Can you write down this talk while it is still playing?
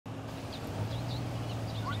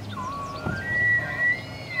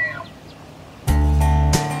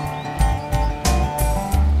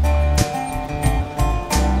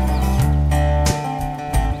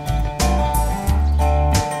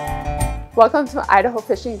Welcome to Idaho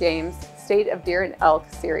Fish and Game's State of Deer and Elk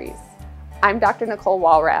series. I'm Dr. Nicole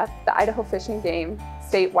Walrath, the Idaho Fish and Game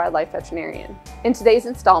State Wildlife Veterinarian. In today's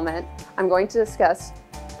installment, I'm going to discuss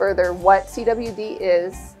further what CWD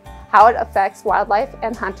is, how it affects wildlife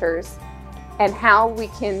and hunters, and how we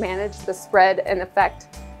can manage the spread and effect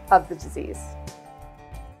of the disease.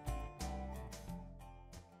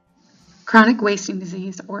 Chronic wasting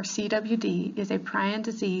disease, or CWD, is a prion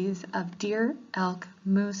disease of deer, elk,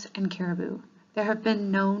 moose, and caribou. There have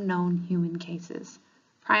been no known human cases.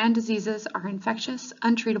 Prion diseases are infectious,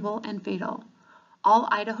 untreatable, and fatal. All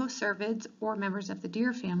Idaho cervids or members of the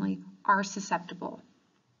deer family are susceptible.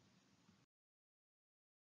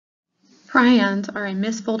 Prions are a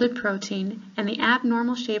misfolded protein, and the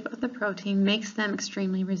abnormal shape of the protein makes them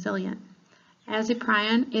extremely resilient. As a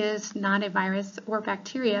prion is not a virus or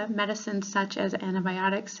bacteria, medicines such as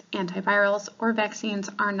antibiotics, antivirals, or vaccines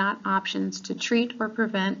are not options to treat or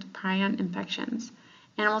prevent prion infections.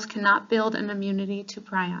 Animals cannot build an immunity to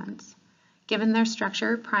prions. Given their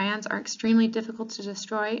structure, prions are extremely difficult to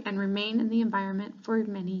destroy and remain in the environment for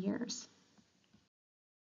many years.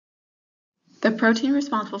 The protein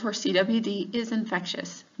responsible for CWD is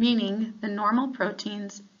infectious, meaning the normal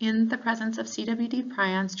proteins in the presence of CWD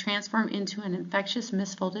prions transform into an infectious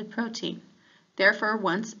misfolded protein. Therefore,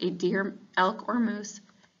 once a deer, elk, or moose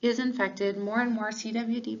is infected, more and more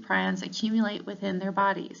CWD prions accumulate within their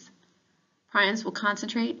bodies. Prions will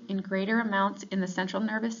concentrate in greater amounts in the central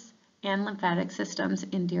nervous and lymphatic systems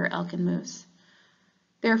in deer, elk, and moose.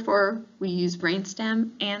 Therefore, we use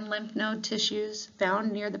brainstem and lymph node tissues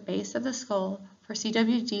found near the base of the skull for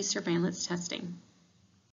CWD surveillance testing.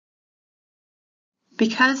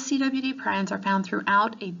 Because CWD prions are found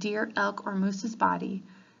throughout a deer, elk, or moose's body,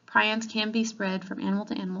 prions can be spread from animal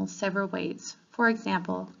to animal several ways. For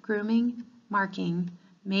example, grooming, marking,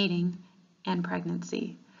 mating, and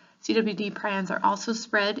pregnancy. CWD prions are also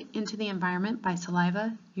spread into the environment by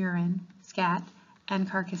saliva, urine, scat, and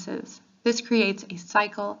carcasses. This creates a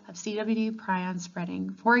cycle of CWD prion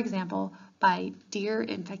spreading, for example, by deer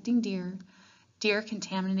infecting deer, deer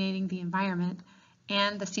contaminating the environment,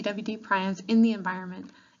 and the CWD prions in the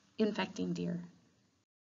environment infecting deer.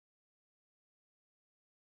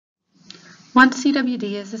 Once CWD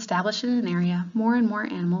is established in an area, more and more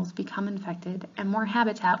animals become infected and more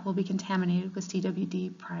habitat will be contaminated with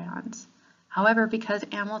CWD prions. However, because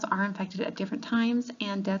animals are infected at different times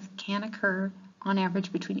and death can occur on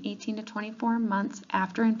average between 18 to 24 months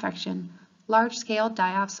after infection, large-scale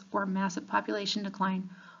die-offs or massive population decline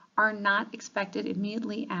are not expected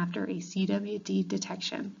immediately after a CWD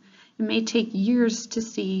detection. It may take years to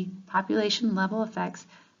see population level effects,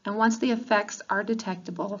 and once the effects are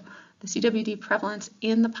detectable, the CWD prevalence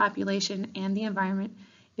in the population and the environment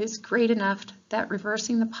is great enough that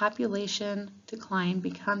reversing the population decline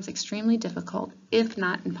becomes extremely difficult, if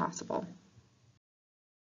not impossible.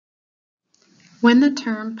 When the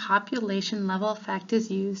term population level effect is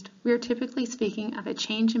used, we are typically speaking of a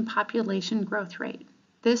change in population growth rate.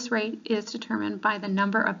 This rate is determined by the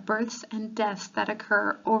number of births and deaths that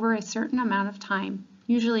occur over a certain amount of time,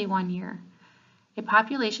 usually 1 year. A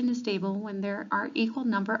population is stable when there are equal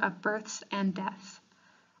number of births and deaths.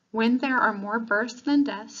 When there are more births than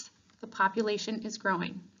deaths, the population is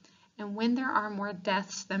growing. And when there are more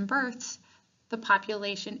deaths than births, the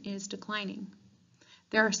population is declining.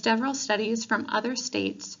 There are several studies from other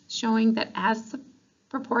states showing that as the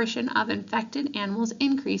proportion of infected animals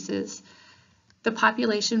increases, the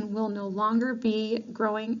population will no longer be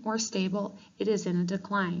growing or stable, it is in a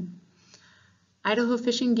decline. Idaho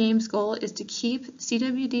Fish and Game's goal is to keep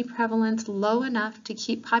CWD prevalence low enough to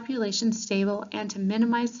keep populations stable and to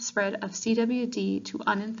minimize the spread of CWD to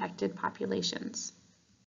uninfected populations.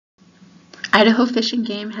 Idaho Fish and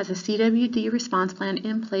Game has a CWD response plan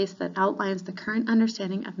in place that outlines the current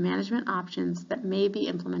understanding of management options that may be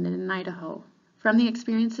implemented in Idaho. From the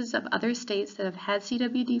experiences of other states that have had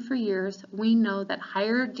CWD for years, we know that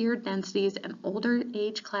higher deer densities and older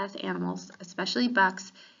age class animals, especially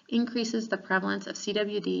bucks, increases the prevalence of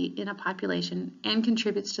CWD in a population and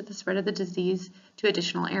contributes to the spread of the disease to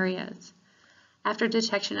additional areas. After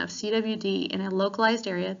detection of CWD in a localized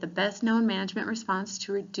area, the best known management response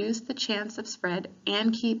to reduce the chance of spread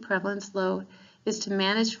and keep prevalence low is to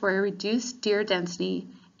manage for a reduced deer density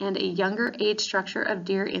and a younger age structure of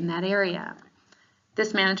deer in that area.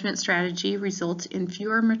 This management strategy results in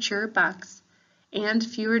fewer mature bucks and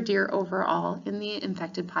fewer deer overall in the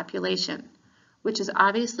infected population, which is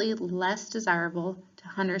obviously less desirable to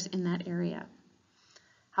hunters in that area.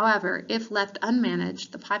 However, if left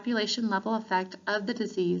unmanaged, the population level effect of the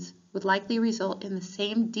disease would likely result in the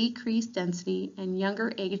same decreased density and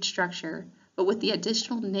younger age structure, but with the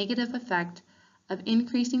additional negative effect of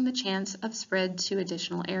increasing the chance of spread to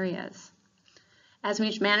additional areas. As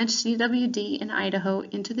we manage CWD in Idaho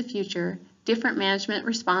into the future, different management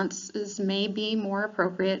responses may be more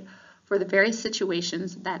appropriate for the various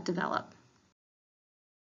situations that develop.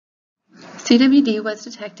 CWD was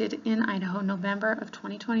detected in Idaho November of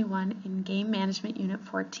 2021 in Game Management Unit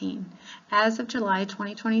 14. As of July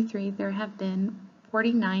 2023, there have been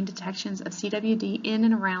 49 detections of CWD in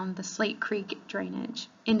and around the Slate Creek drainage,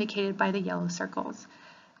 indicated by the yellow circles.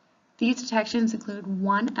 These detections include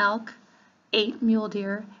 1 elk, 8 mule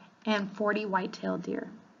deer, and 40 white-tailed deer.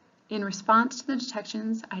 In response to the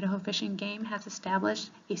detections, Idaho Fish and Game has established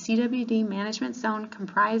a CWD management zone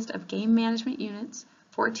comprised of game management units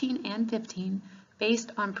 14 and 15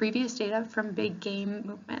 based on previous data from big game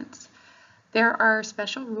movements. There are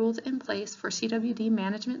special rules in place for CWD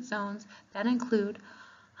management zones that include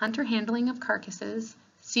hunter handling of carcasses,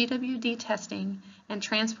 CWD testing, and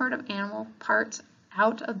transport of animal parts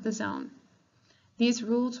out of the zone. These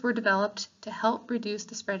rules were developed to help reduce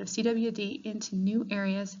the spread of CWD into new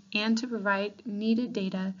areas and to provide needed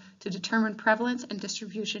data to determine prevalence and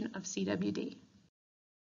distribution of CWD.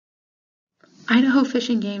 Idaho Fish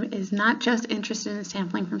and Game is not just interested in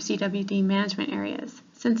sampling from CWD management areas.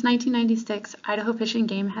 Since 1996, Idaho Fish and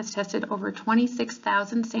Game has tested over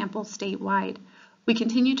 26,000 samples statewide. We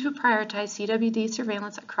continue to prioritize CWD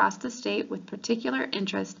surveillance across the state with particular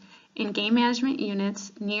interest in game management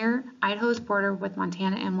units near Idaho's border with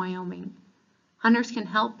Montana and Wyoming. Hunters can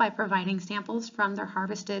help by providing samples from their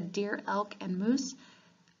harvested deer, elk, and moose.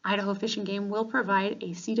 Idaho Fish and Game will provide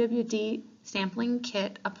a CWD sampling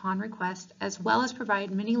kit upon request, as well as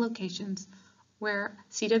provide many locations where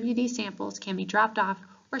CWD samples can be dropped off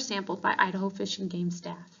or sampled by Idaho Fish and Game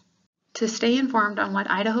staff. To stay informed on what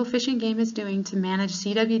Idaho Fish and Game is doing to manage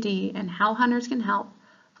CWD and how hunters can help,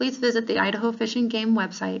 please visit the Idaho Fish and Game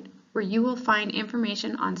website, where you will find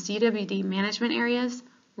information on CWD management areas,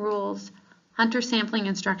 rules, hunter sampling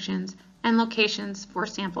instructions, and locations for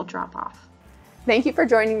sample drop-off. Thank you for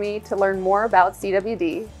joining me to learn more about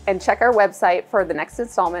CWD, and check our website for the next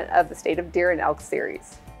installment of the State of Deer and Elk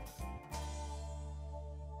series.